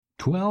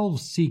12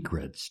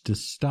 Secrets to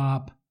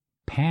Stop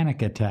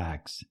Panic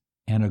Attacks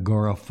and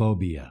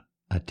Agoraphobia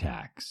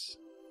Attacks.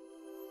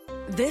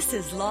 This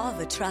is Law of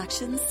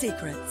Attraction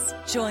Secrets.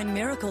 Join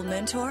miracle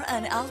mentor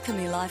and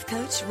alchemy life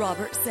coach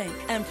Robert Zink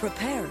and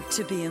prepare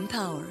to be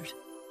empowered.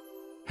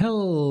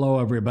 Hello,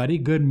 everybody.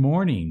 Good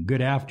morning,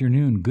 good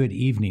afternoon, good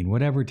evening,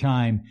 whatever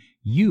time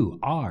you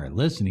are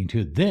listening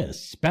to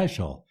this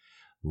special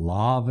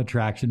Law of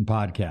Attraction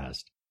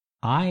podcast.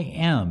 I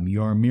am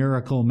your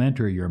miracle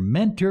mentor, your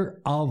mentor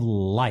of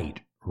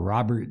light,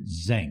 Robert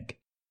Zink.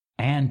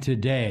 And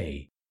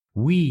today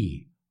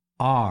we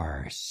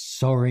are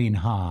soaring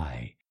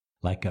high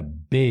like a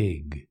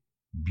big,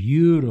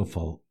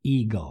 beautiful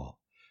eagle,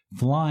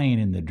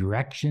 flying in the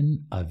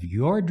direction of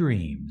your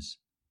dreams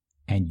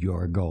and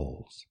your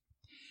goals.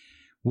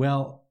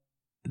 Well,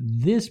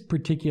 this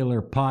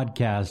particular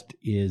podcast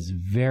is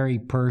very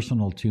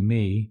personal to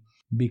me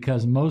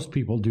because most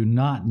people do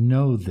not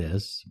know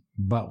this,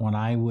 but when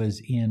I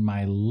was in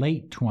my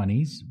late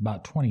 20s,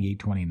 about 28,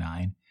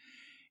 29,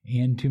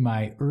 into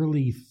my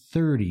early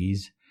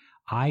 30s,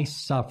 I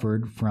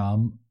suffered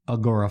from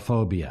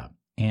agoraphobia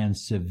and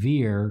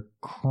severe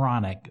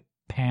chronic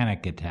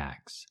panic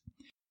attacks.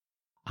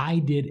 I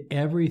did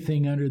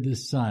everything under the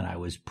sun. I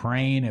was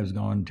praying. I was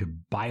going to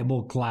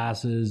Bible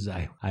classes.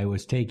 I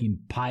was taking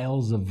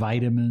piles of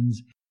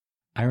vitamins.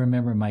 I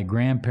remember my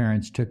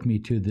grandparents took me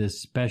to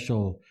this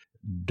special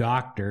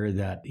doctor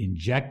that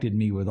injected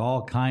me with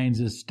all kinds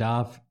of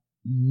stuff.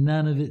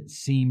 None of it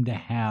seemed to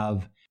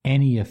have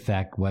any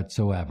effect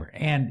whatsoever.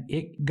 And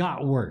it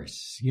got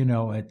worse. You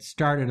know, it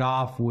started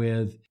off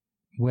with,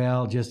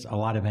 well, just a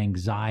lot of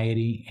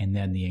anxiety, and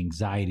then the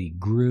anxiety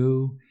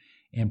grew.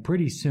 And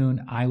pretty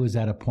soon I was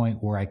at a point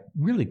where I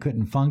really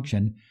couldn't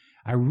function.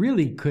 I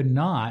really could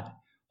not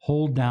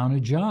hold down a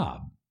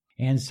job.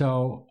 And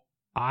so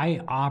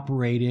I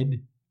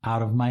operated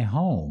out of my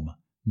home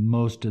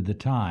most of the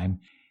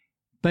time.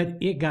 But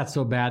it got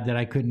so bad that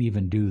I couldn't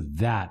even do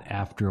that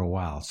after a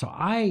while. So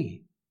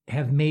I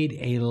have made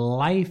a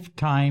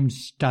lifetime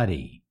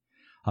study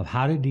of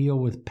how to deal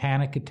with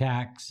panic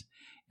attacks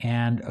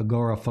and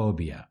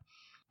agoraphobia.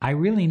 I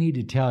really need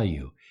to tell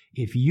you,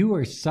 if you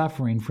are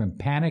suffering from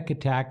panic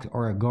attacks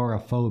or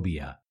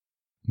agoraphobia,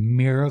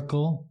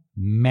 miracle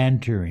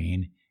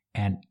mentoring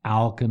and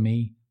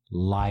alchemy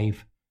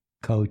life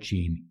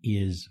coaching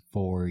is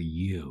for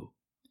you.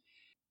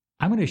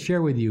 I'm going to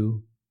share with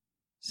you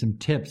some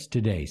tips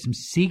today, some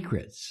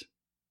secrets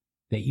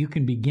that you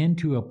can begin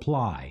to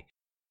apply.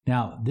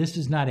 Now, this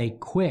is not a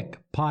quick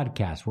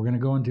podcast. We're going to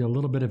go into a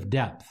little bit of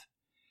depth.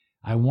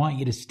 I want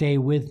you to stay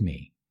with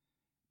me.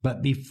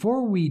 But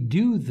before we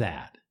do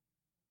that,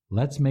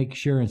 let's make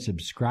sure and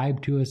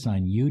subscribe to us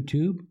on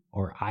YouTube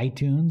or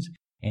iTunes.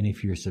 And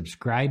if you're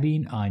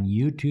subscribing on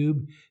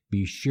YouTube,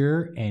 be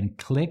sure and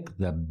click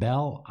the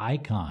bell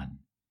icon,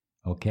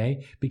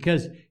 okay?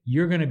 Because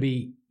you're going to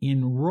be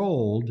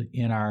enrolled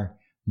in our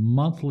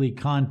monthly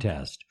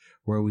contest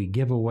where we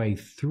give away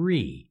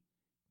 3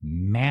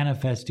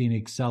 manifesting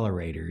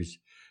accelerators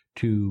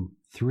to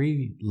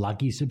 3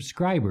 lucky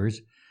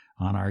subscribers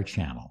on our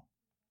channel.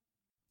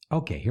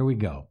 Okay, here we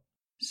go.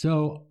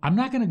 So I'm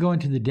not going to go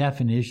into the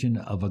definition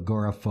of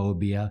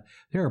agoraphobia.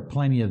 There are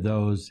plenty of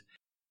those.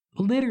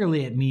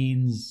 Literally, it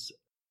means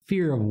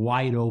fear of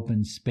wide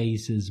open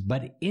spaces,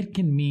 but it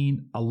can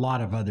mean a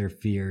lot of other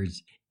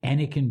fears, and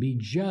it can be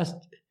just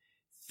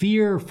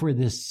fear for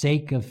the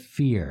sake of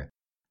fear.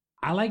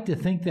 I like to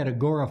think that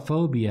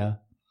agoraphobia,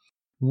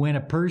 when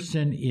a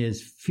person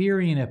is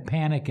fearing a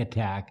panic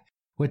attack,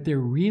 what they're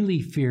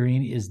really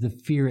fearing is the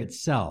fear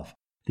itself,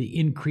 the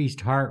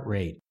increased heart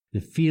rate,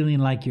 the feeling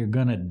like you're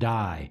going to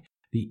die,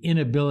 the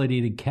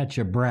inability to catch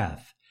a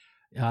breath,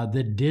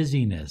 the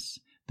dizziness,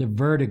 the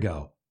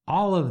vertigo,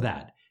 all of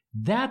that.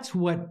 That's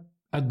what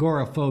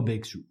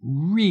agoraphobics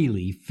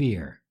really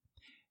fear.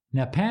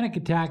 Now, panic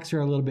attacks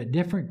are a little bit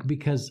different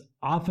because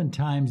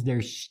oftentimes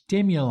they're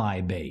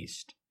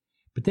stimuli-based.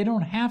 But they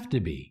don't have to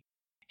be.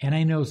 And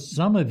I know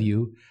some of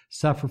you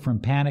suffer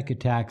from panic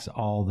attacks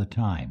all the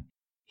time.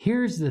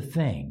 Here's the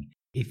thing.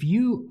 If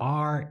you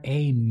are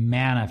a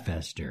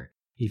manifester,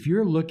 if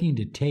you're looking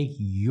to take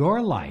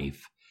your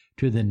life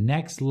to the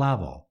next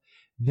level,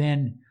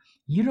 then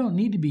you don't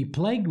need to be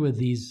plagued with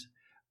these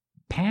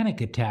panic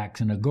attacks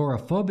and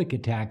agoraphobic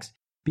attacks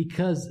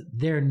because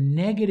they're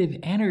negative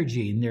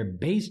energy and they're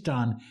based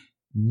on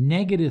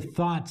negative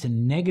thoughts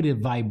and negative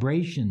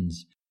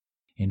vibrations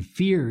and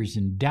fears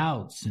and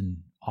doubts and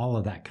all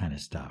of that kind of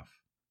stuff.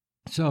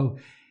 So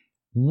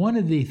one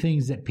of the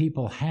things that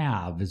people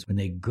have is when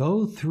they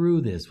go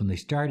through this, when they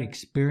start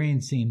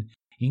experiencing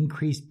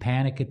increased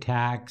panic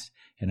attacks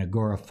and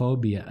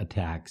agoraphobia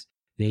attacks,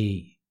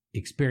 they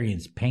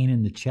experience pain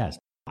in the chest.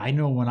 I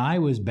know when I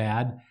was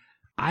bad,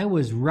 I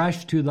was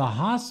rushed to the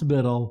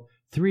hospital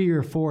 3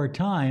 or 4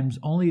 times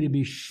only to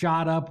be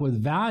shot up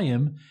with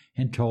Valium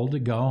and told to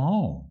go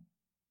home.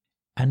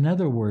 In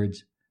other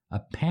words, a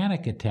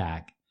panic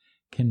attack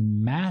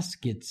can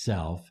mask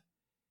itself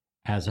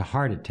as a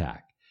heart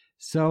attack.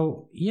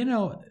 So,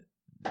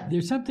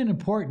 there's something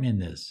important in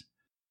this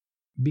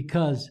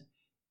because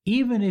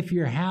Even if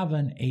you're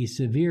having a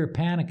severe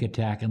panic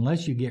attack,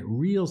 unless you get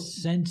real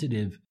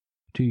sensitive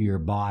to your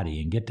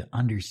body and get to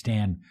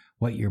understand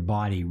what your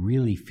body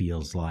really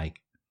feels like,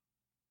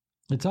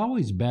 it's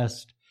always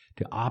best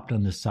to opt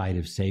on the side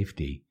of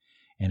safety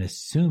and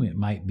assume it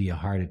might be a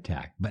heart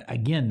attack. But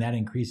again, that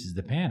increases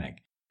the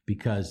panic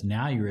because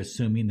now you're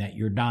assuming that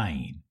you're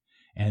dying.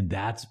 And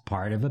that's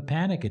part of a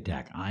panic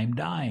attack. I'm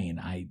dying.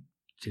 I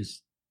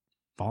just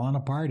falling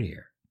apart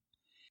here.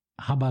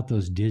 How about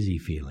those dizzy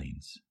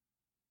feelings?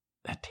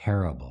 That's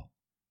terrible.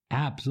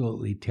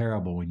 Absolutely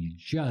terrible when you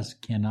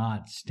just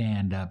cannot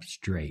stand up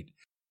straight,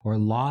 or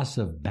loss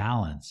of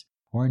balance,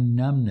 or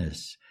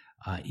numbness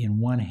in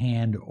one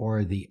hand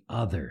or the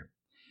other.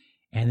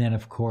 And then,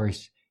 of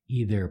course,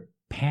 either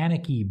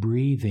panicky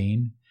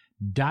breathing,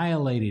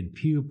 dilated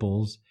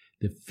pupils,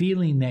 the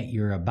feeling that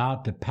you're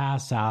about to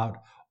pass out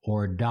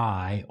or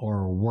die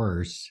or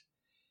worse.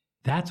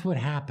 That's what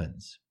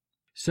happens.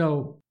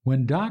 So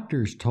when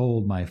doctors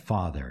told my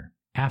father,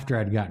 after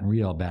I'd gotten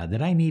real bad,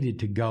 that I needed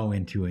to go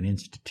into an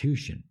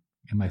institution,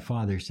 and my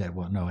father said,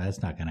 well, no,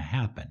 that's not going to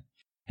happen.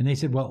 And they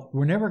said, well,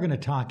 we're never going to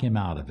talk him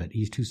out of it.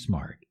 He's too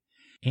smart.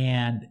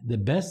 And the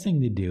best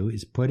thing to do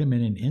is put him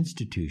in an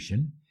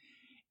institution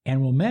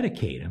and we'll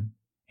medicate him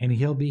and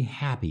he'll be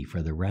happy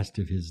for the rest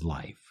of his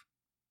life.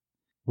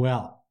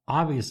 Well,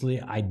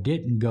 obviously, I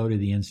didn't go to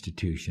the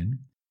institution.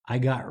 I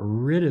got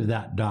rid of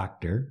that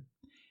doctor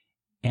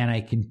and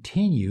I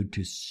continued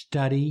to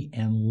study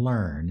and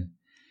learn.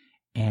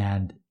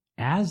 And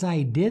as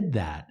I did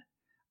that,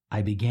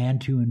 I began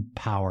to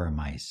empower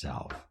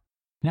myself.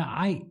 Now,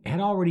 I had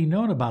already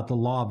known about the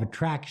law of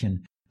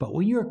attraction, but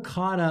when you're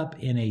caught up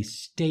in a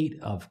state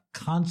of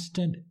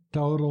constant,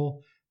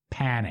 total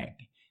panic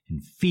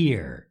and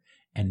fear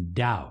and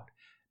doubt,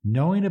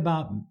 knowing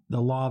about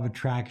the law of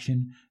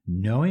attraction,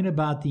 knowing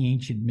about the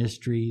ancient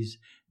mysteries,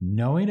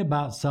 knowing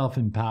about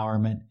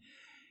self-empowerment,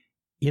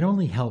 it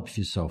only helps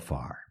you so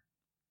far.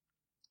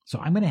 So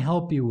I'm going to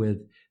help you with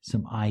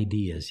some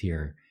ideas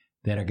here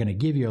that are going to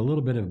give you a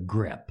little bit of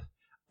grip,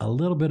 a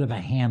little bit of a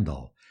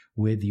handle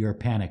with your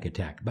panic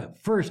attack. But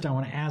first, I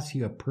want to ask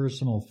you a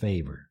personal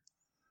favor.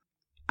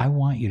 I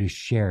want you to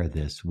share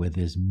this with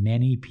as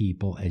many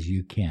people as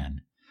you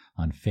can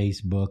on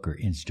Facebook or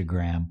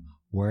Instagram,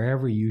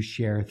 wherever you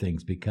share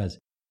things, because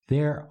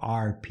there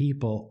are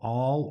people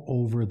all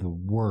over the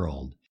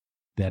world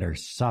that are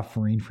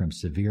suffering from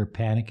severe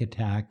panic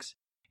attacks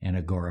and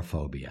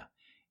agoraphobia.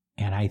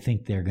 And I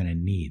think they're going to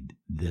need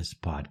this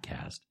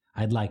podcast.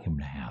 I'd like them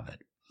to have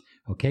it.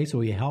 Okay, so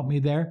will you help me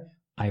there?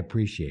 I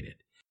appreciate it.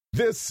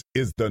 This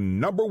is the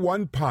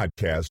 #1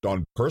 podcast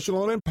on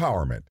personal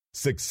empowerment,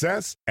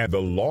 success, and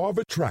the law of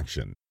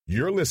attraction.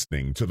 You're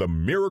listening to the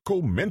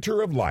Miracle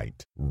Mentor of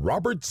Light,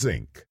 Robert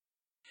Zink.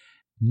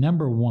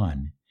 Number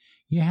 1,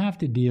 you have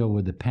to deal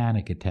with the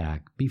panic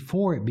attack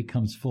before it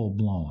becomes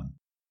full-blown.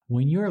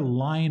 When you're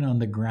lying on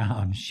the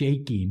ground,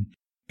 shaking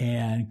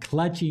and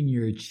clutching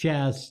your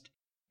chest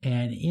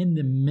and in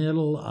the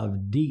middle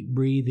of deep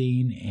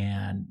breathing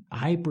and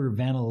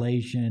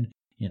hyperventilation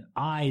and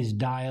eyes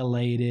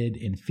dilated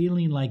and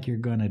feeling like you're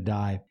going to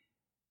die,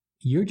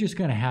 you're just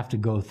going to have to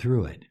go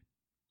through it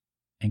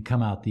and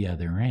come out the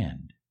other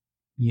end.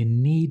 You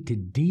need to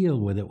deal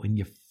with it when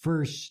you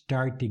first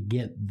start to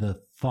get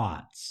the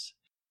thoughts,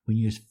 when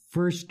you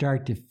first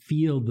start to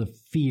feel the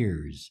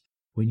fears,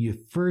 when you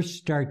first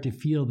start to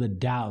feel the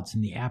doubts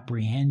and the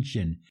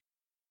apprehension,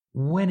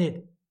 when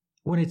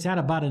it's at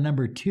about a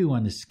number 2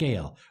 on the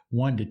scale,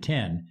 1 to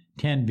 10,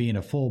 10 being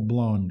a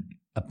full-blown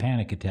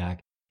panic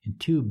attack, and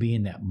 2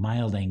 being that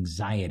mild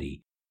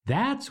anxiety.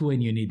 That's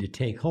when you need to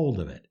take hold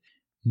of it.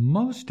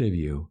 Most of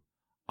you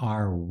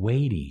are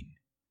waiting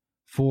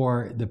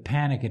for the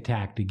panic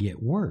attack to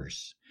get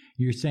worse.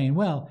 You're saying,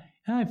 well,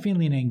 I'm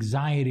feeling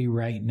anxiety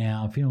right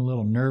now, I'm feeling a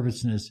little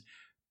nervousness,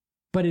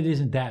 but it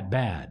isn't that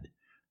bad.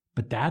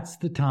 But that's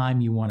the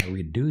time you want to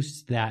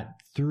reduce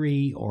that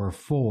 3 or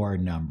 4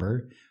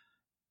 number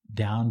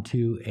down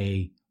to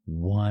a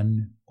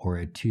 1 or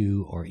a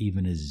 2 or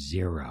even a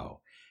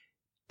 0.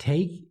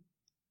 Take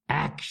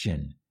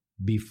action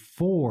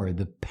before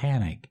the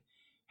panic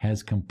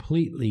has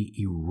completely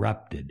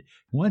erupted.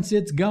 Once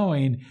it's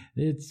going,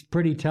 it's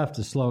pretty tough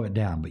to slow it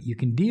down, but you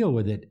can deal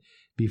with it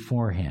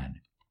beforehand.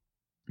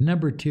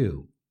 Number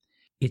 2,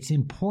 it's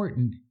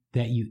important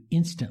that you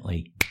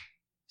instantly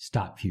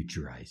stop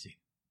futurizing,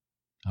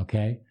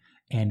 okay?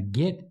 And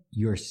get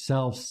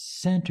yourself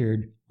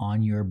centered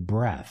on your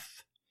breath.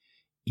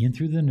 In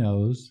through the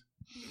nose,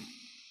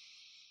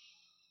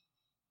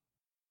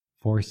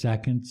 4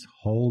 seconds,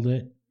 hold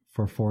it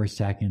for 4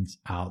 seconds,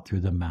 out through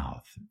the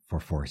mouth for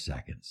 4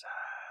 seconds.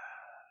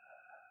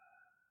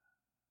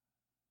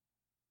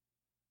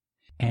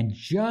 And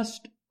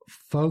just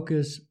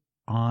focus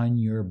on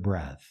your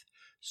breath,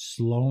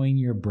 slowing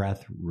your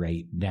breath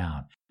rate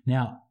down.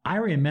 Now, I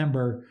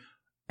remember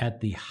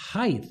at the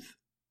height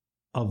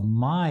of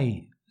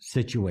my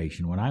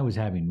situation, when I was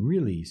having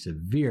really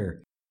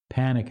severe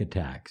panic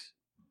attacks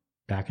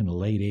back in the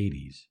late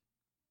 80s,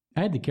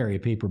 I had to carry a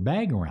paper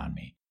bag around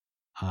me.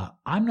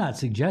 I'm not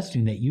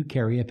suggesting that you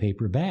carry a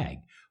paper bag.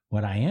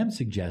 What I am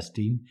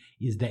suggesting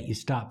is that you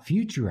stop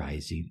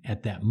futurizing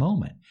at that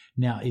moment.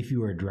 Now, if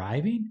you are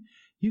driving,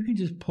 you can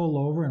just pull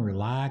over and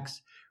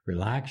relax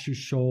your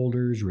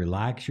shoulders,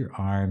 relax your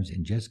arms,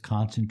 and just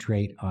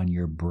concentrate on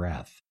your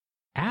breath.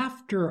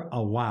 After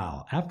a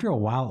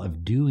while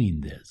of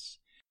doing this,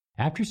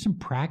 after some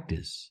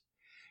practice,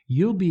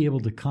 you'll be able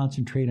to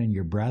concentrate on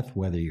your breath,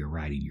 whether you're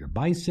riding your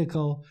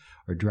bicycle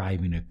or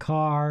driving a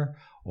car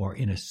or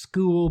in a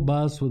school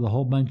bus with a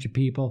whole bunch of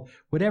people.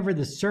 Whatever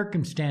the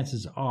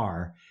circumstances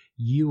are,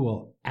 you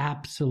will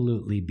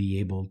absolutely be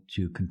able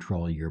to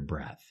control your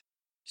breath.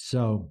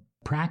 So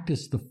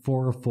practice the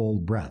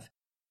fourfold breath.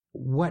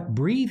 What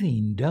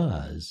breathing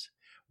does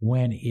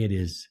when it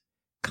is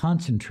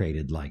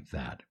concentrated like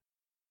that,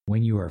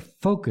 when you are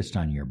focused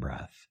on your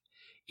breath,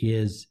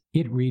 is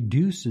it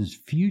reduces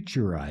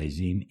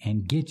futurizing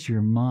and gets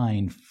your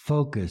mind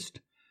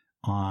focused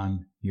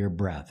on your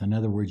breath. In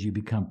other words, you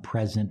become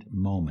present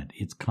moment.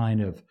 It's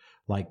kind of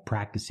like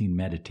practicing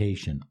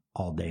meditation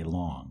all day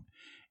long.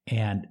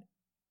 And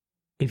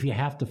if you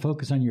have to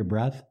focus on your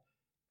breath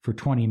for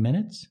 20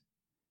 minutes,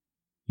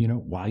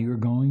 while you're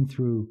going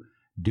through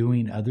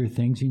doing other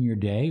things in your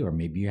day, or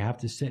maybe you have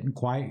to sit and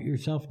quiet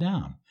yourself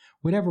down,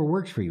 whatever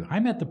works for you.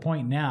 I'm at the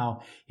point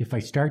now, if I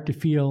start to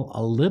feel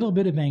a little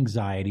bit of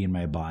anxiety in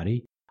my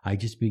body, I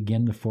just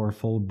begin the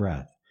fourfold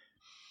breath.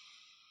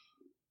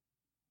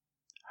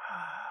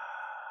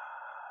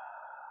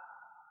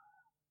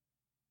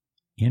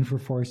 In for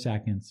 4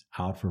 seconds,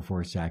 out for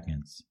 4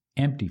 seconds,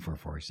 empty for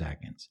 4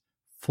 seconds,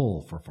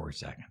 full for 4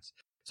 seconds.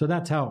 So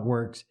that's how it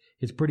works.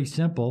 It's pretty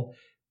simple,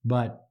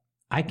 but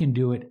I can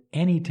do it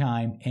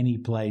anytime, any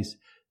place.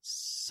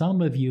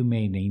 Some of you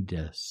may need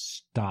to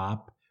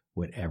stop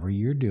whatever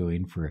you're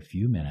doing for a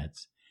few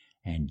minutes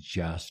and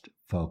just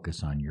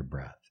focus on your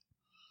breath.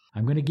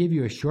 I'm going to give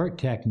you a short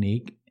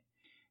technique,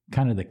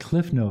 kind of the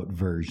Cliff Note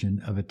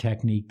version of a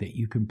technique that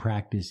you can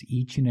practice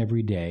each and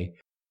every day.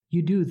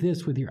 You do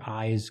this with your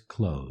eyes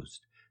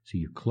closed. So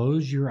you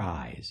close your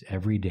eyes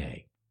every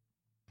day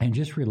and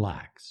just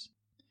relax.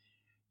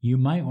 You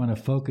might want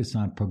to focus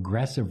on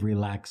progressive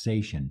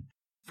relaxation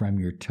from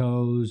your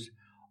toes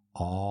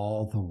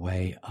all the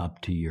way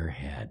up to your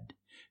head,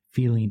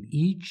 feeling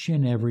each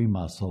and every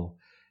muscle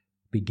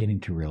beginning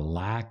to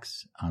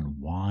relax,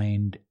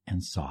 unwind,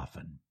 and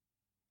soften.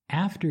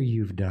 After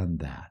you've done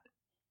that,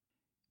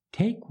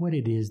 take what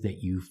it is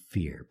that you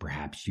fear.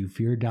 Perhaps you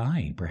fear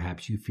dying.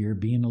 Perhaps you fear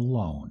being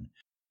alone.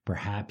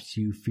 Perhaps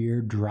you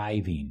fear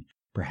driving.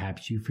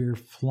 Perhaps you fear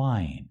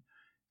flying.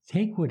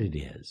 Take what it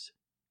is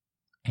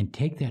and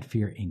take that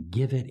fear and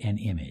give it an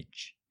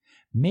image.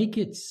 Make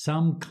it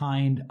some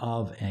kind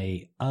of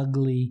a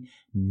ugly,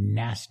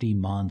 nasty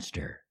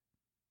monster,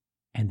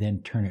 and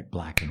then turn it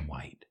black and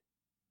white.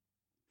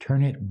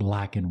 Turn it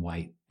black and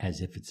white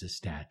as if it's a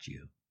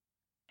statue.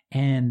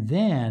 And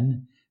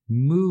then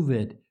move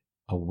it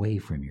away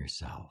from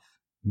yourself,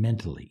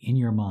 mentally, in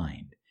your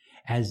mind,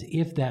 as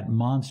if that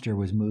monster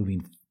was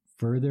moving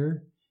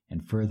further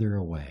and further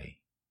away,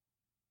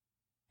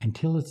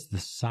 until it's the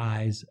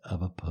size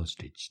of a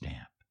postage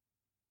stamp.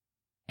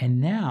 And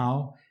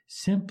now,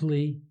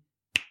 simply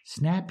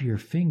snap your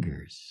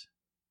fingers,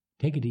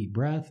 take a deep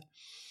breath,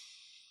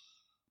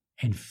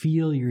 and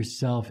feel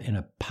yourself in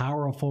a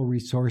powerful,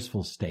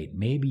 resourceful state.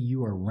 Maybe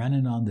you are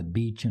running on the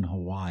beach in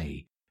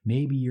Hawaii.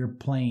 Maybe you're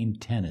playing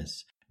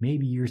tennis.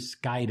 Maybe you're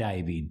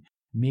skydiving.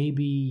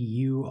 Maybe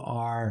you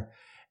are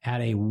at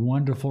a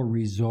wonderful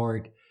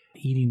resort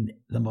eating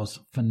the most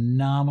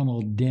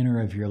phenomenal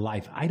dinner of your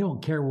life. I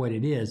don't care what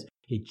it is.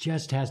 It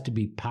just has to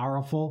be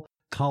powerful,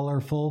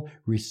 colorful,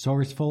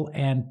 resourceful,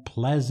 and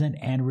pleasant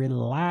and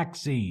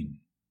relaxing.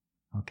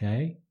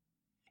 Okay?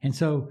 And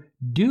so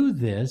do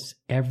this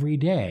every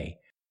day.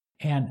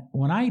 And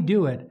when I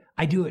do it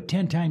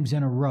 10 times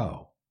in a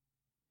row.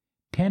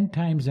 10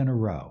 times in a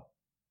row.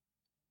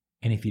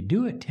 And if you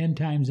do it 10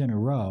 times in a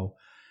row,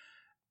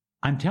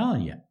 I'm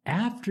telling you,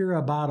 after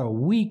about a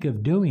week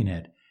of doing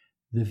it,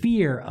 the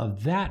fear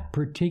of that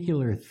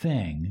particular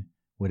thing,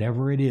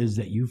 whatever it is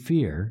that you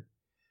fear,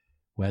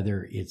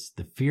 whether it's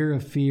the fear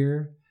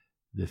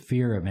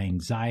of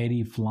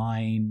anxiety,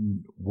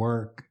 flying,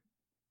 work,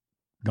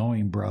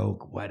 going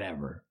broke,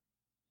 whatever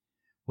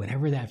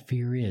that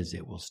fear is,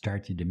 it will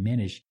start to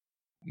diminish.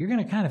 You're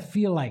going to kind of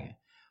feel like,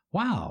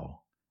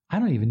 wow, I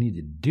don't even need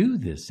to do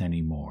this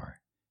anymore.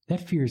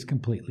 That fear is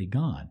completely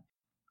gone.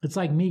 It's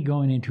like me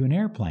going into an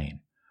airplane.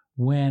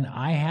 When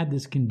I had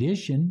this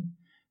condition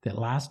that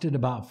lasted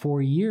about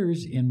 4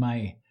 years in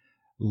my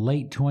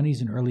late 20s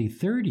and early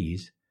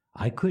 30s,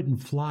 I couldn't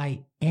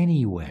fly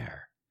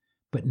anywhere.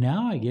 But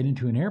now I get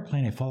into an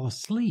airplane, I fall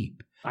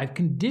asleep. I've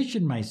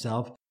conditioned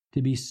myself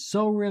to be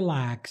so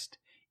relaxed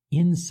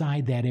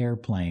inside that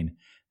airplane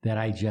that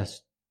I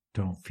just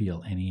don't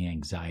feel any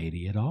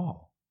anxiety at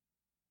all.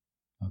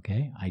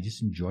 Okay? I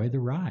just enjoy the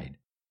ride.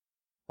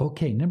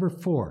 Okay, number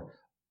 4,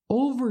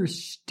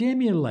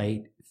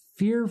 overstimulate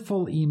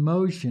fearful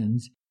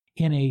emotions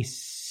in a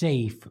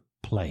safe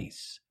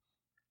place.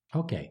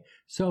 Okay,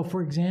 so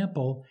for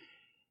example,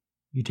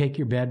 you take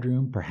your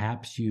bedroom,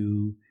 perhaps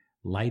you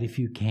light a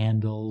few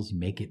candles,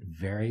 make it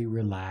very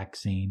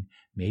relaxing.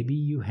 Maybe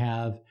you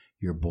have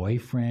your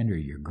boyfriend or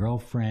your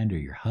girlfriend or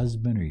your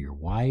husband or your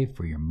wife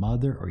or your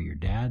mother or your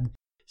dad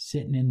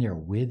sitting in there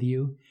with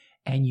you,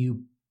 and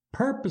you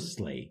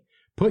purposely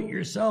put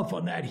yourself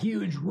on that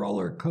huge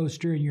roller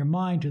coaster in your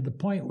mind to the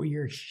point where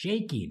you're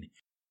shaking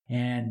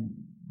and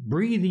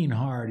breathing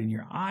hard and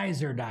your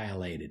eyes are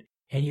dilated,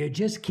 and you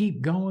just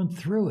keep going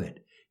through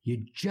it.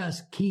 You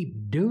just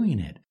keep doing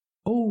it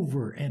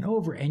over and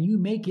over, and you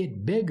make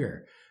it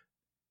bigger.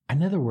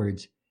 In other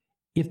words,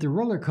 if the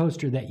roller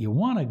coaster that you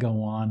want to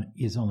go on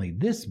is only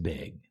this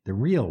big, the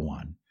real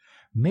one,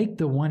 make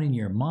the one in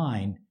your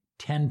mind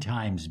 10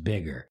 times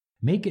bigger.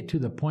 Make it to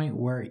the point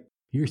where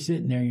you're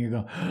sitting there and you're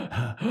going,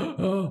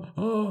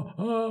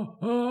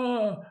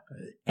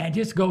 and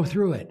just go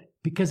through it,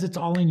 because it's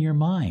all in your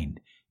mind.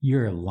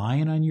 You're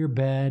lying on your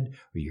bed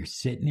or you're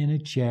sitting in a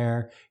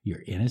chair,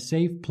 you're in a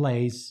safe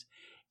place.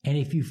 And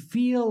if you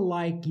feel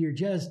like you're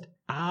just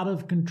out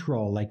of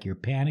control, like you're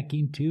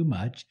panicking too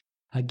much,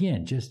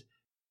 again, just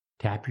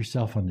tap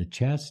yourself on the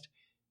chest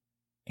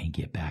and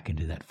get back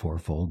into that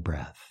fourfold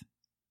breath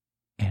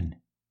and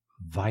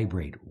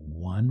vibrate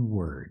one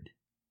word.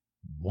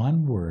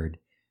 One word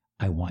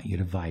I want you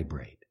to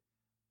vibrate.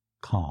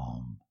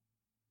 Calm,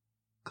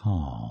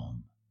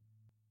 calm,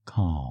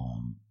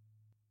 calm,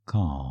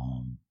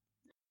 calm.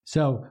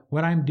 So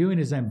what I'm doing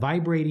is I'm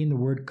vibrating the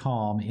word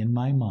calm in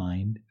my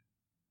mind.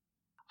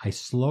 I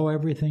slow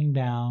everything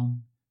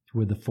down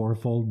with the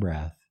fourfold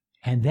breath.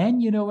 And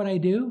then you know what I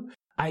do?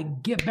 I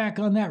get back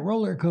on that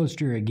roller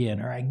coaster again,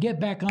 or I get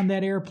back on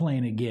that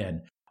airplane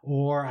again,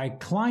 or I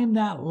climb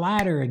that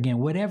ladder again,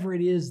 whatever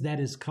it is that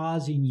is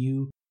causing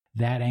you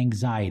that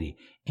anxiety.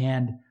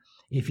 And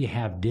if you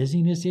have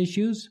dizziness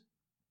issues,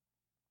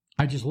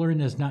 I just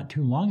learned this not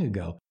too long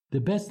ago. The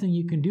best thing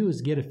you can do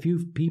is get a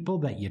few people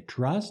that you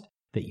trust,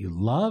 that you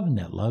love, and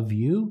that love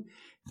you.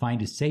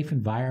 Find a safe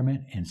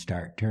environment and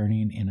start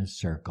turning in a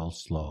circle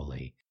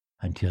slowly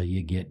until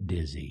you get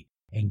dizzy,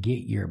 and get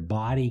your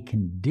body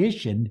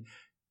conditioned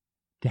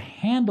to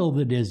handle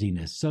the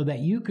dizziness so that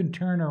you can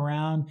turn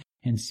around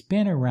and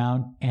spin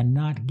around and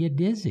not get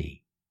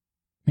dizzy.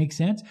 Make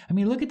sense? I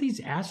mean, look at these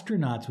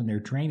astronauts when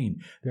they're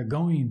training. They're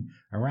going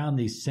around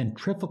these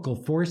centrifugal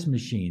force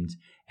machines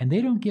and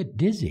they don't get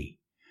dizzy.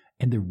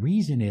 And the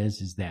reason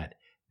is that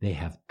they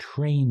have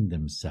trained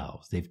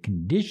themselves. They've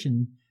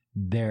conditioned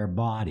their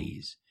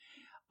bodies.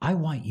 I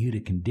want you to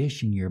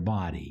condition your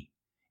body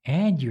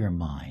and your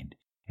mind.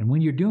 And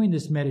when you're doing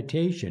this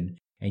meditation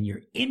and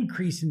you're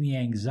increasing the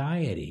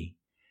anxiety,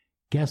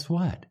 guess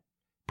what?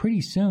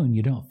 Pretty soon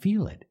you don't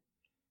feel it.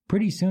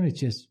 Pretty soon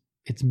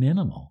it's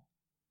minimal.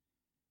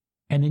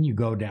 And then you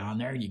go down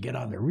there and you get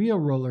on the real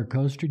roller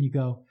coaster and you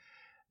go,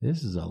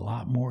 this is a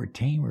lot more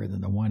tamer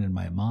than the one in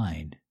my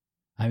mind.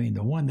 I mean,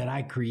 the one that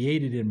I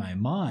created in my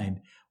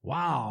mind,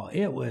 wow,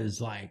 it was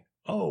like,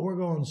 oh, we're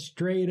going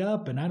straight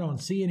up and I don't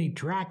see any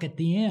track at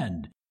the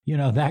end. You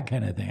know, that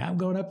kind of thing. I'm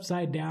going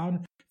upside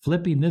down,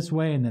 flipping this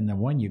way, and then the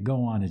one you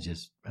go on is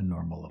just a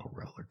normal little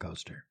roller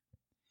coaster.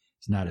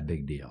 It's not a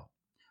big deal.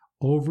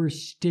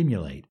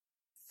 Overstimulate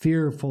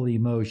fearful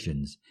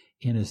emotions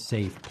in a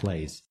safe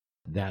place.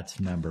 That's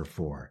number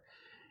 4.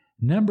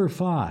 Number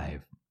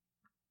 5,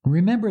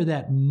 remember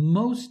that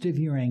most of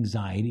your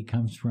anxiety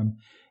comes from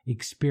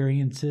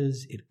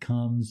experiences. It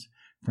comes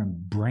from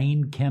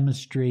brain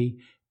chemistry,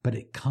 but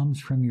it comes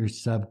from your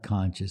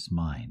subconscious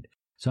mind.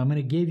 So I'm going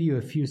to give you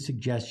a few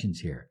suggestions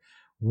here.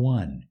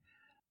 1,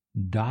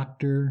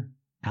 Dr.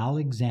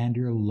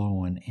 Alexander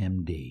Lowen,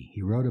 MD.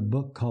 He wrote a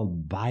book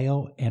called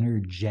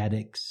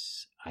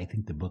Bioenergetics. I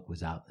think the book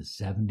was out in the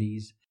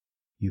 70s.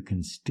 You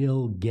can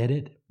still get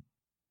it.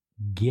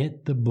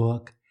 Get the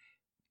book.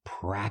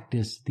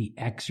 Practice the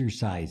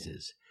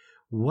exercises.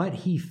 What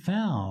he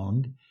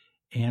found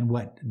and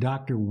what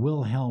Dr.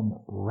 Wilhelm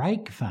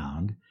Reich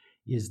found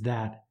is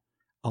that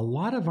a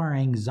lot of our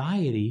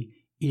anxiety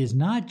is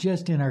not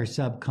just in our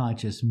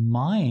subconscious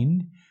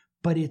mind,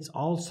 but it's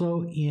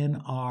also in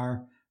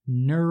our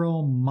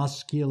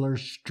neuromuscular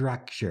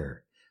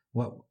structure,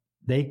 what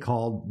Reich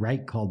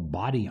called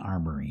body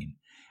armoring.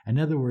 In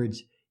other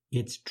words,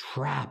 it's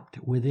trapped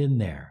within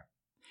there.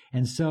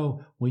 And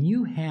so when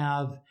you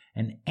have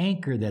an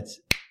anchor that's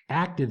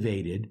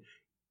activated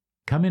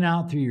coming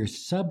out through your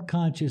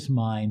subconscious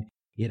mind,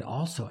 it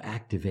also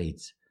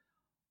activates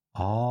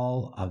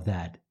all of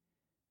that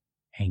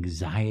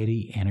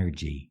anxiety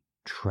energy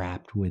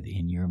trapped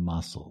within your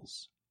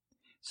muscles.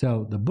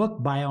 So the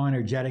book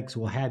Bioenergetics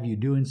will have you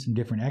doing some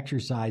different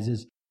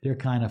exercises. They're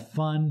kind of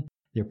fun.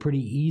 They're pretty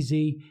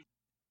easy.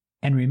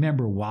 And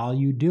remember, while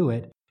you do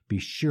it, be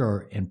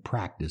sure and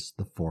practice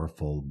the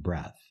fourfold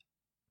breath.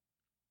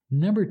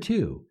 Number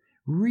 2,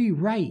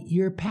 rewrite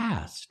your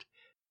past.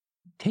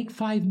 Take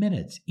 5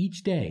 minutes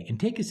each day and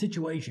take a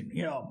situation.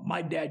 You know,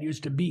 my dad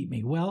used to beat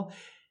me. Well,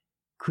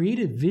 create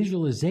a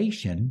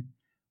visualization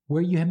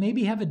where you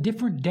maybe have a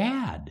different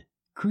dad.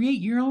 Create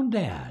your own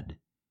dad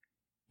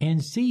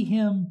and see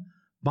him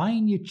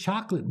buying you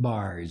chocolate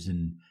bars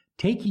and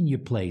taking you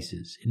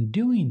places and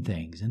doing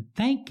things, and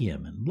thank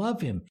him and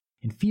love him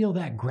and feel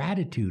that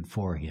gratitude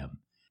for him.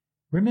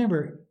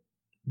 Remember,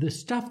 the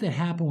stuff that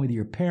happened with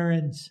your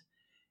parents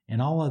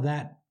and all of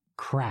that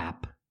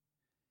crap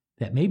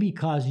that may be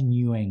causing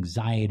you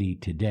anxiety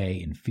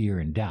today and fear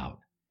and doubt,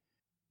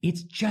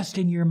 it's just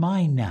in your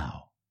mind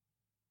now.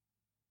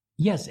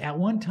 Yes, at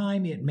one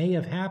time it may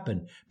have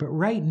happened, but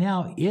right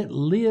now it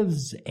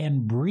lives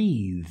and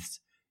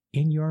breathes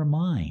in your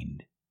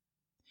mind.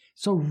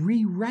 So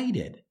rewrite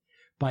it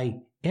by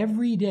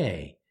every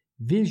day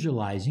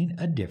visualizing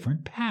a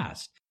different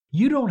past.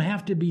 You don't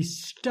have to be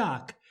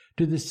stuck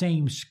to the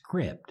same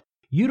script.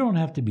 You don't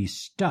have to be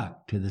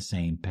stuck to the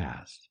same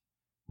past.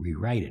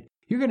 Rewrite it.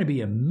 You're going to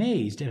be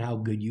amazed at how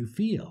good you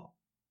feel.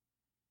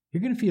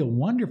 You're going to feel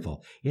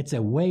wonderful. It's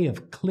a way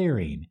of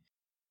clearing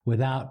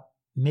without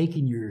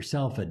making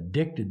yourself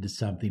addicted to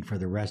something for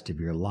the rest of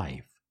your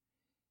life,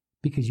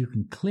 because you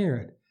can clear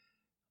it,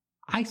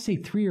 I say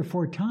 3 or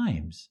 4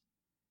 times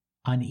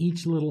on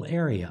each little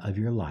area of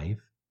your life,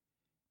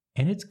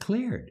 and it's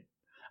cleared.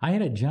 I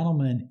had a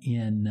gentleman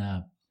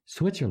in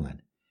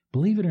Switzerland,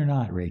 believe it or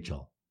not,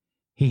 Rachel,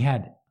 he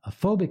had a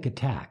phobic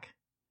attack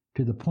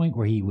to the point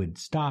where he would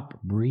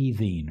stop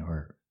breathing,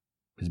 or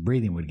his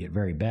breathing would get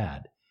very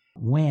bad,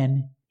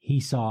 when he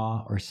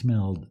saw or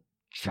smelled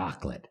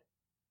chocolate.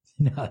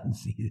 Now,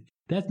 see,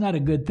 that's not a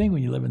good thing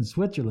when you live in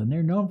Switzerland.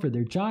 They're known for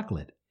their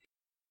chocolate.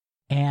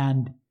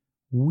 And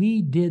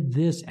we did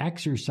this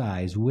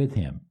exercise with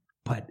him,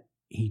 but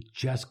he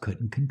just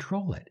couldn't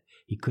control it.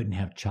 He couldn't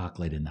have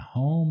chocolate in the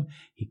home.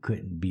 He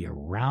couldn't be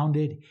around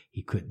it.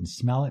 He couldn't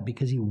smell it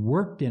because he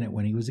worked in it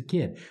when he was a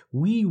kid.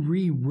 We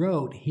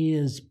rewrote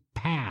his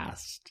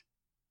past,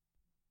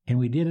 and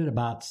we did it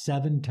about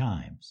 7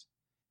 times.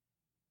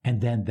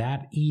 And then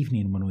that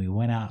evening when we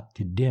went out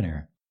to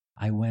dinner,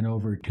 I went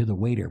over to the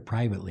waiter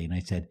privately and I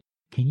said,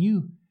 "Can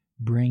you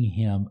bring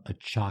him a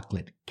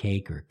chocolate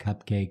cake or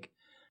cupcake?"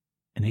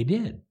 And they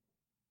did.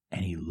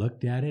 And he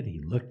looked at it.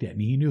 He looked at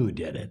me. He knew who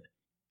did it.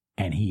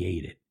 And he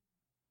ate it.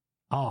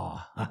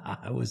 Oh,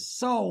 it was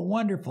so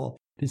wonderful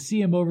to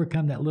see him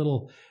overcome that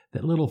little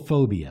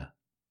phobia.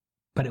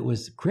 But it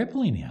was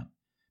crippling him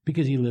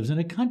because he lives in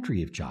a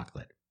country of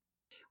chocolate.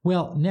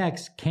 Well,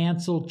 next,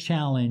 cancel,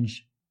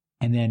 challenge,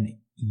 and then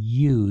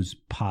use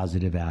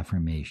positive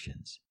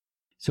affirmations.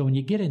 So when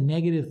you get a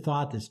negative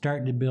thought that's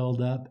starting to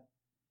build up,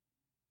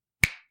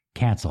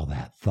 cancel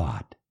that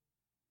thought.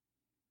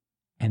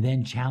 And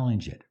then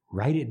challenge it.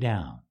 Write it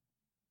down.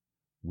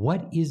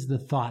 What is the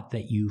thought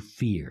that you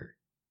fear?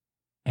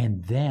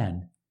 And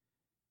then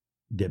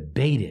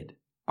debate it.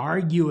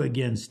 Argue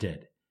against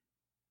it.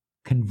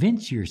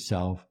 Convince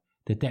yourself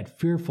that that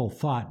fearful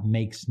thought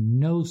makes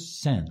no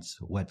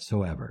sense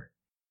whatsoever.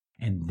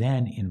 And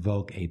then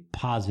invoke a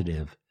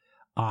positive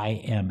I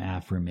am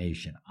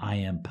affirmation. I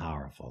am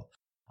powerful.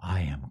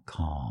 I am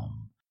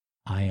calm.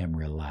 I am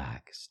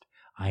relaxed.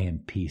 I am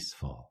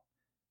peaceful.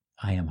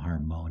 I am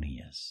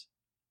harmonious.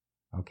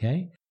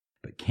 Okay?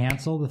 But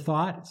cancel the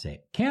thought.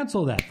 Say,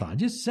 cancel that thought.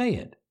 Just say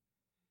it.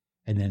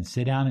 And then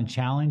sit down and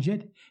challenge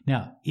it.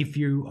 Now, if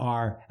you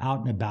are out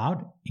and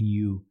about and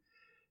you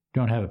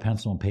don't have a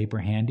pencil and paper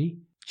handy,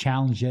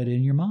 challenge it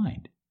in your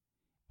mind.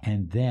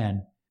 And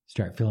then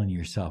start filling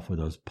yourself with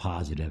those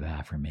positive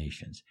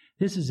affirmations.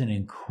 This is an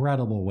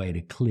incredible way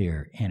to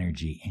clear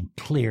energy and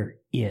clear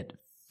it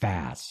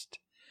fast.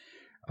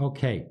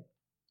 Okay,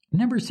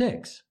 number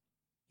 6.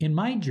 In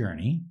my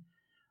journey,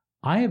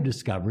 I have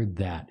discovered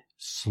that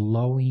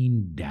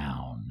slowing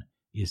down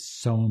is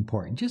so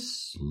important.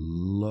 Just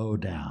slow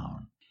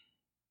down.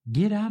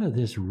 Get out of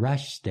this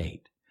rush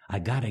state. I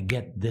got to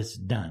get this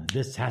done.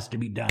 This has to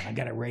be done. I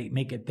got to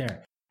make it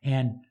there.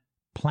 And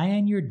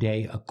plan your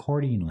day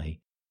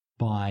accordingly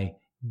by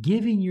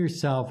giving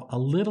yourself a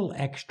little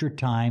extra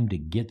time to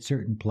get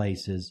certain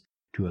places,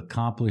 to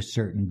accomplish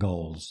certain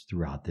goals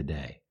throughout the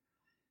day.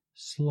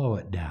 Slow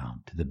it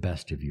down to the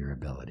best of your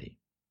ability.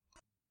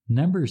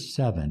 Number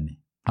 7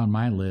 on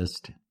my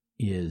list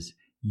is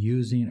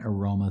using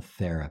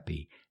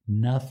aromatherapy.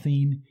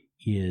 Nothing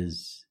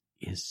is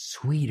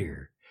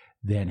sweeter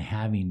than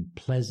having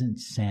pleasant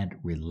scent,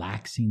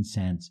 relaxing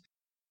scents,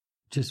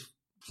 just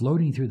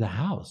floating through the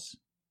house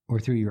or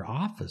through your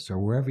office or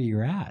wherever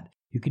you're at.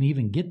 You can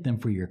even get them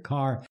for your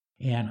car.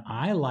 And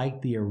I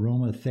like the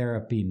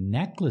aromatherapy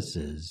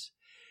necklaces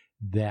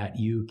that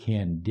you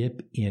can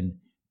dip in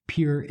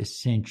pure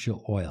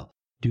essential oil.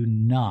 Do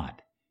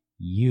not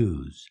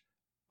use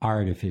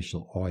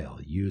artificial oil.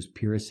 Use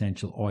pure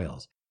essential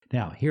oils.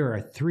 Now, here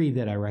are 3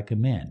 that I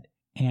recommend.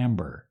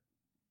 Amber,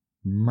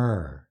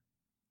 myrrh,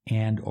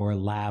 and or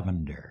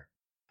lavender.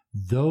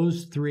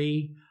 Those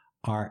 3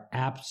 are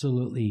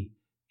absolutely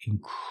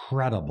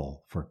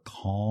incredible for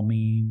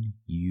calming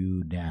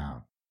you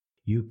down.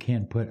 You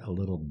can put a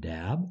little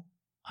dab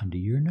under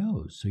your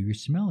nose so you're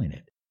smelling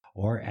it.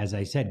 Or, as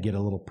I said, get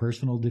a little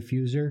personal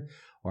diffuser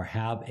or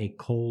have a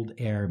cold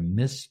air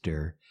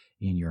mister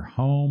in your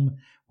home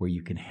where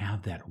you can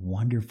have that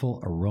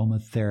wonderful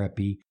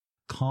aromatherapy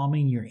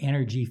calming your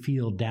energy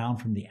field down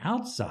from the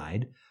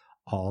outside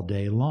all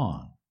day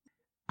long.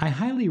 I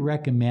highly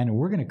recommend, and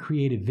we're going to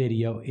create a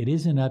video, it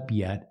isn't up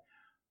yet,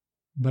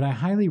 But I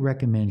highly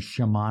recommend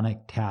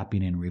shamanic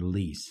tapping and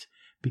release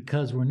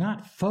because we're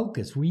not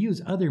focused. We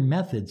use other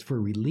methods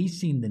for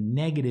releasing the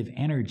negative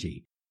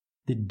energy.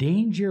 The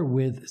danger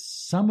with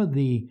some of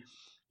the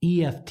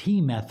EFT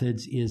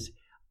methods is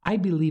I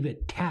believe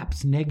it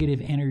taps negative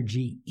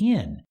energy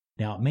in.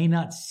 Now, it may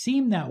not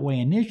seem that way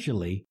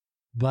initially,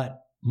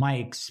 but my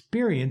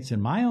experience in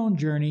my own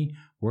journey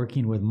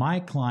working with my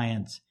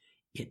clients,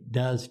 it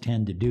does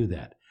tend to do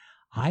that.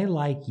 I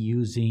like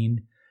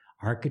using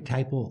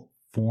archetypal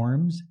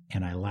forms,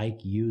 and I like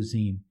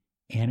using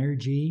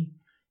energy,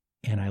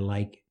 and I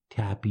like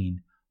tapping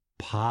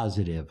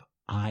positive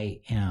I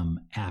am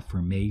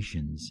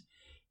affirmations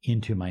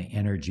into my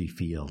energy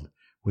field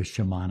with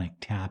shamanic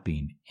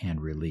tapping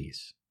and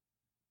release.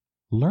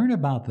 Learn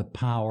about the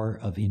power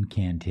of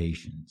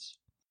incantations.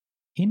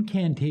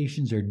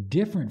 Incantations are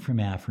different from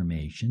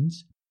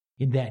affirmations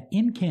in that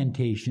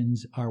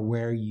incantations are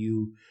where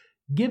you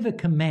give a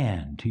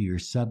command to your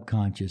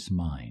subconscious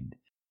mind.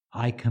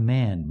 I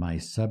command my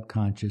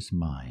subconscious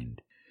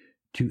mind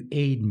to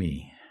aid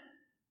me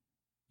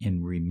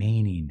in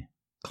remaining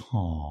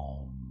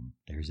calm.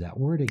 There's that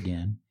word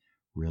again,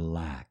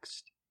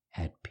 relaxed,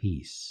 at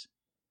peace,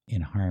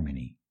 in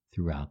harmony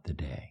throughout the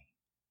day.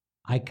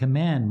 I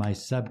command my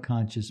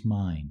subconscious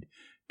mind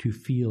to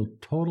feel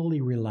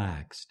totally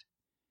relaxed.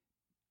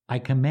 I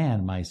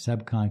command my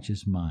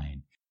subconscious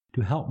mind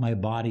to help my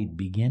body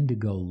begin to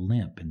go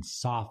limp and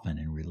soften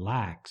and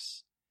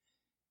relax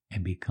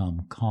and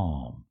become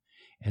calm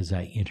as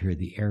I enter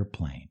the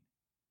airplane.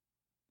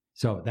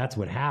 So that's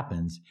what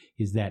happens,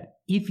 is that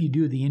if you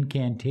do the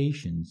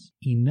incantations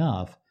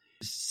enough,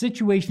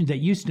 situations that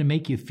used to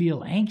make you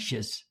feel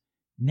anxious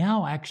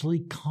now actually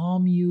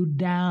calm you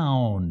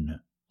down.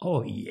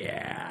 Oh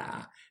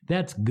yeah,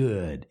 that's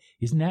good.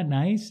 Isn't that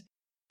nice?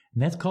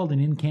 And that's called an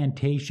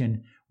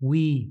incantation.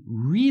 We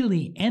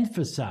really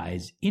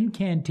emphasize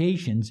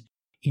incantations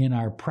in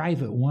our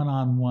private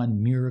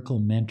one-on-one miracle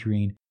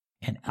mentoring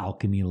and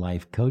alchemy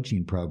life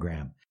coaching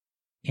program.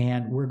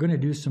 And we're going to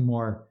do some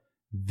more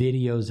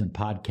videos and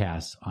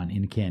podcasts on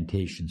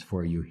incantations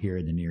for you here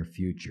in the near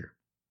future.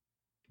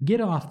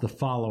 Get off the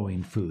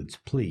following foods,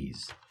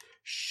 please.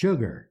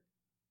 Sugar,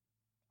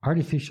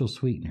 artificial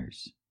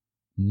sweeteners,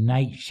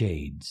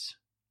 nightshades.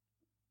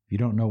 If you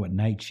don't know what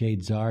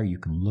nightshades are, you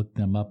can look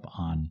them up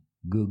on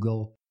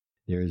Google.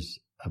 There's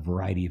a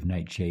variety of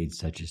nightshades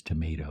such as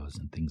tomatoes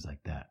and things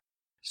like that.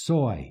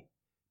 Soy,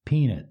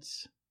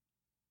 peanuts,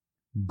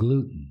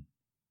 gluten.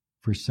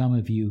 For some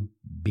of you,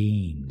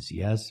 beans.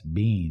 Yes,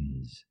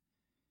 beans.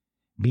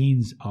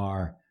 Beans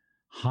are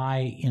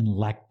high in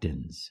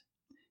lectins,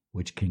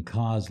 which can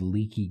cause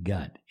leaky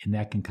gut, and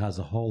that can cause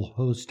a whole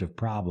host of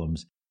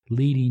problems,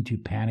 leading to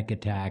panic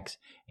attacks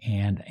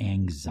and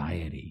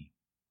anxiety.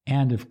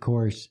 And of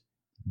course,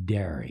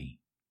 dairy.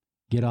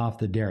 Get off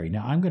the dairy.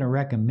 Now, I'm going to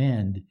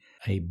recommend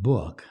a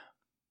book.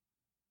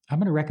 I'm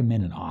going to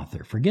recommend an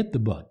author. Forget the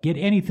book. Get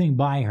anything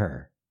by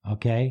her,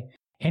 okay?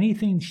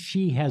 Anything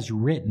she has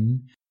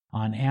written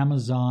on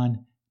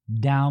Amazon,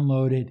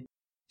 download it,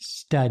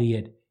 study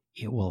it.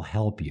 It will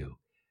help you.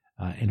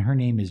 And her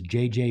name is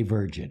J.J.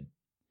 Virgin.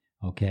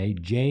 Okay,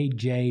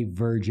 J.J.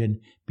 Virgin.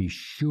 Be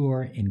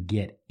sure and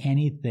get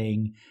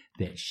anything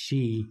that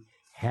she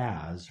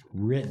has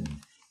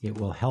written. It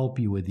will help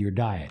you with your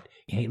diet.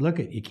 Hey, look,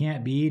 you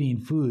can't be eating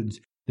foods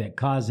that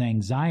cause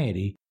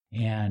anxiety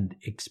and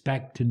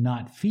expect to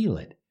not feel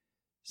it.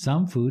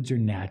 Some foods are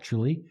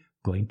naturally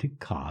going to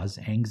cause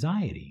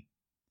anxiety.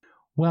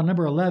 Well,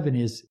 number 11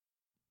 is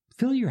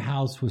fill your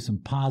house with some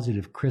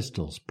positive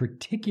crystals,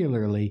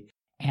 particularly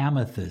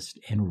amethyst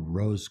and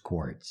rose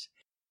quartz,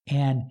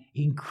 and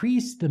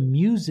increase the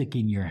music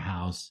in your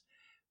house,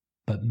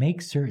 but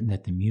make certain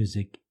that the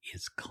music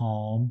is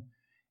calm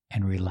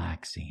and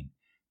relaxing.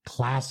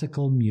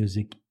 Classical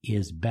music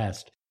is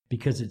best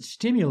because it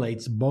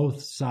stimulates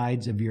both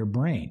sides of your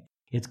brain.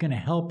 It's going to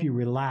help you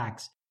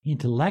relax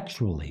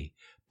intellectually,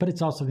 but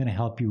it's also going to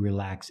help you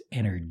relax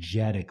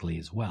energetically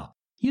as well.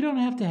 You don't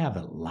have to have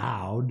it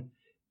loud.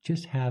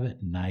 Just have it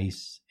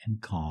nice and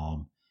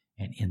calm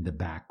and in the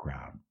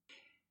background.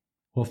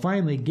 Well,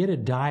 finally, get a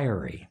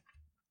diary.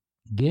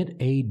 Get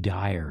a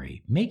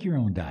diary. Make your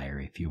own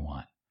diary if you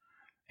want,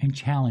 and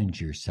challenge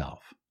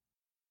yourself.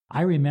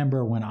 I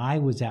remember when I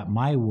was at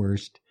my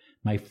worst,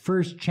 my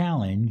first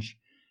challenge,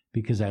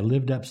 because I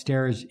lived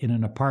upstairs in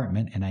an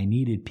apartment and I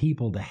needed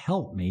people to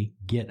help me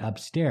get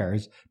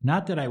upstairs.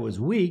 Not that I was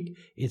weak,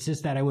 it's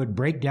just that I would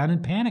break down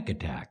in panic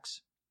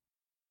attacks.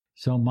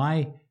 So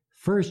my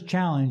first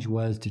challenge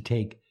was to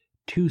take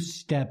 2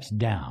 steps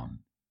down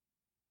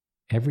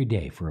every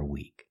day for a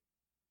week,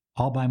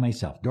 all by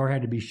myself. Door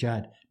had to be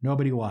shut,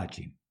 nobody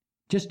watching,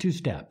 just 2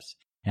 steps.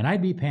 And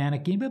I'd be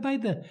panicking, but by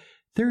the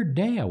 3rd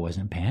day, I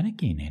wasn't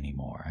panicking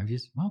anymore. I was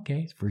just,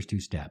 okay, first 2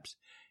 steps.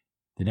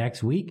 The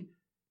next week,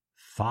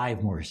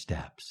 5 more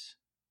steps.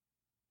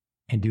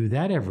 And do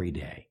that every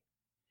day.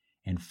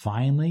 And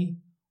finally,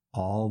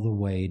 all the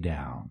way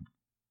down.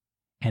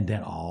 And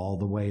then all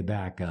the way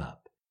back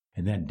up.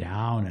 And then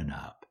down and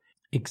up,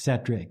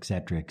 etc.,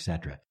 etc.,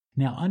 etc.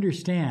 Now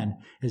understand,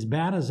 as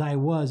bad as I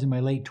was in my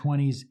late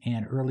 20s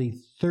and early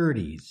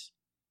 30s,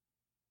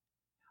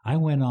 I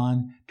went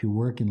on to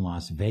work in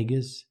Las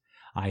Vegas.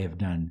 I have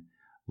done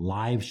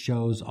live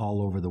shows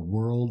all over the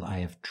world. I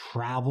have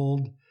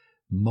traveled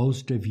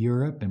most of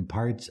Europe and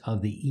parts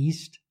of the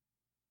East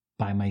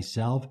by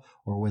myself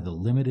or with a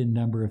limited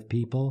number of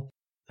people.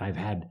 I've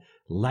had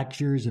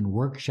lectures and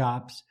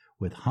workshops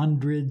with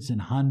hundreds and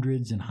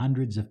hundreds and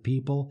hundreds of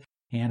people.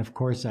 And of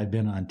course, I've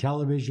been on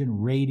television,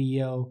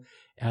 radio,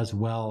 as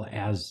well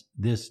as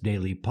this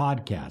daily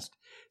podcast.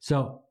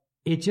 So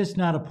it's just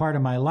not a part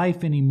of my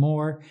life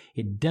anymore.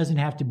 It doesn't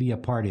have to be a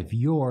part of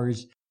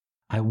yours.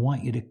 I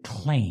want you to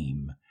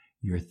claim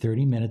your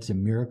 30 minutes of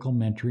miracle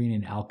mentoring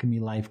and alchemy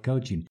life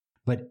coaching.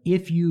 But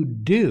if you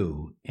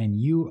do, and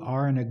you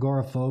are an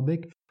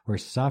agoraphobic or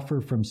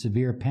suffer from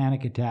severe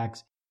panic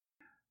attacks,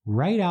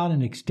 write out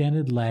an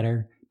extended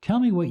letter. Tell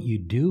me what you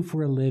do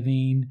for a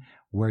living,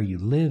 where you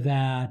live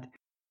at,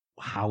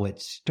 how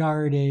it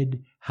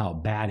started, how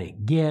bad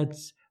it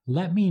gets.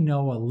 Let me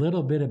know a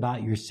little bit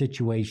about your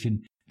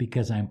situation,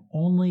 because I'm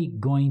only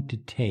going to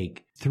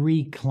take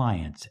 3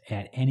 clients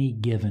at any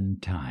given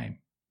time.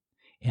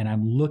 And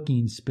I'm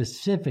looking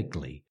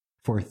specifically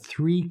for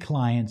 3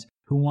 clients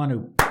who want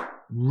to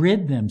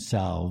rid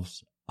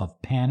themselves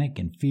of panic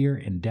and fear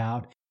and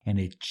doubt and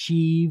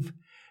achieve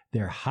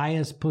their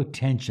highest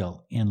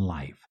potential in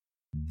life.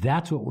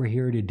 That's what we're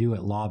here to do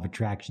at Law of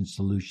Attraction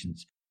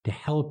Solutions, to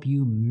help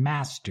you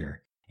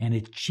master and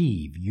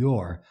achieve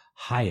your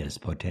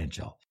highest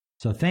potential.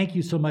 So thank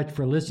you so much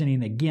for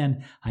listening.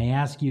 Again, I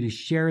ask you to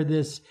share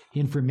this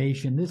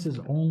information. This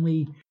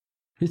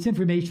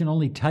information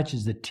only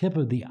touches the tip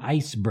of the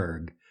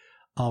iceberg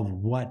of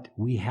what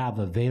we have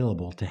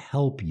available to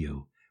help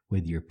you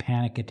with your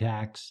panic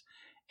attacks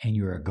and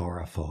your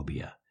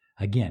agoraphobia.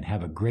 Again,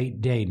 have a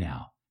great day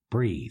now.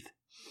 Breathe.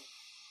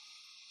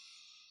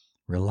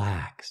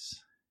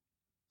 Relax.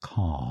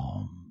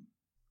 Calm.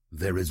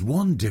 There is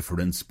one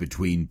difference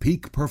between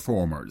peak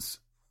performers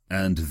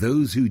and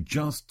those who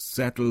just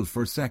settle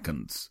for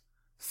seconds,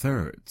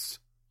 thirds,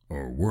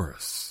 or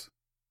worse.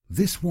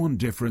 This one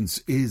difference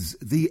is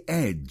the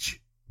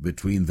edge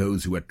between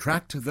those who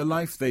attract the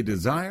life they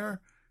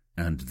desire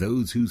and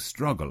those who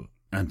struggle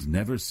and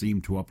never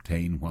seem to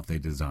obtain what they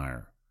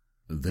desire.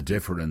 The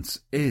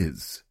difference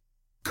is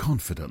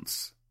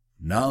confidence.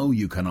 Now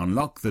you can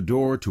unlock the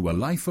door to a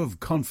life of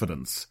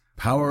confidence,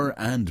 power,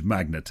 and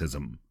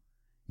magnetism.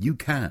 You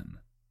can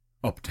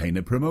obtain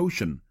a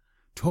promotion,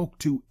 talk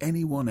to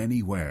anyone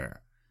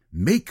anywhere,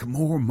 make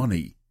more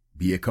money,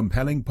 be a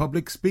compelling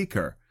public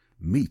speaker,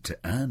 meet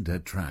and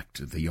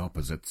attract the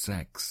opposite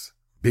sex,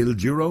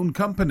 build your own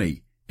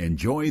company,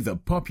 enjoy the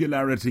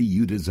popularity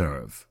you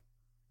deserve.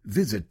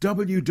 Visit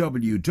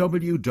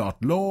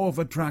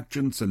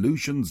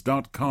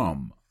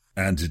www.lawofattractionsolutions.com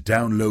and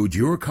download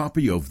your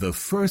copy of the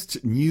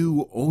first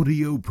new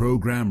audio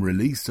program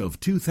release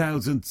of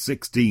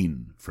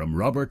 2016 from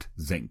Robert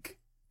Zink.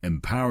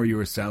 Empower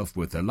yourself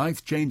with a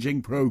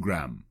life-changing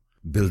program,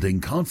 Building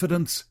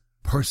Confidence,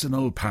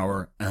 Personal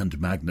Power, and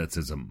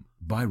Magnetism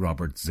by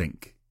Robert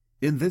Zink.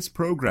 In this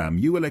program,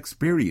 you will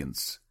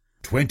experience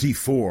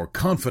 24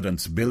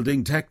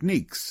 confidence-building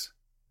techniques,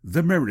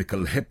 the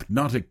Miracle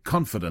Hypnotic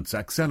Confidence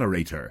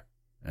Accelerator,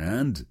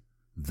 and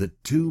the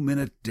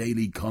 2-minute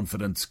daily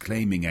confidence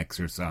claiming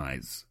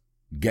exercise.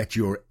 Get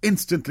your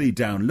instantly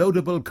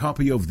downloadable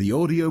copy of the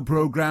audio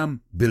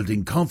program,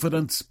 Building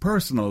Confidence,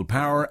 Personal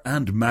Power,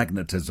 and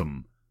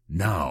Magnetism,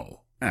 now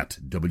at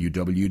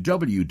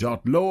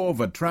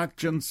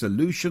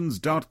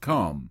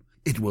www.lawofattractionsolutions.com.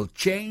 It will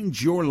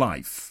change your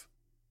life.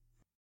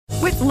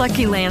 With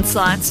Lucky Land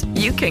Slots,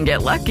 you can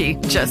get lucky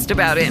just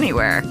about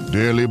anywhere.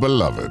 Dearly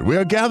beloved, we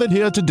are gathered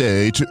here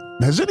today to...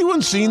 Has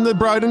anyone seen the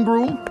bride and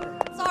groom?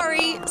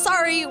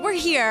 Sorry, we're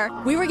here.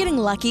 We were getting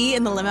lucky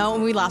in the limo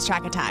and we lost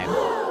track of time.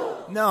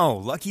 No,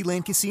 Lucky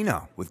Land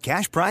Casino, with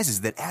cash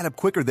prizes that add up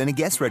quicker than a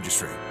guest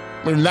registry.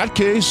 In that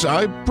case,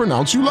 I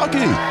pronounce you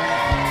lucky.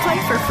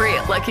 Play for free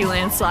at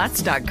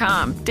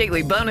LuckyLandSlots.com.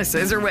 Daily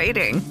bonuses are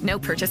waiting. No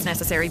purchase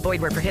necessary.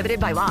 Void where prohibited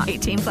by law.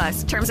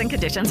 18+. Terms and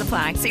conditions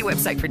apply. See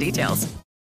website for details.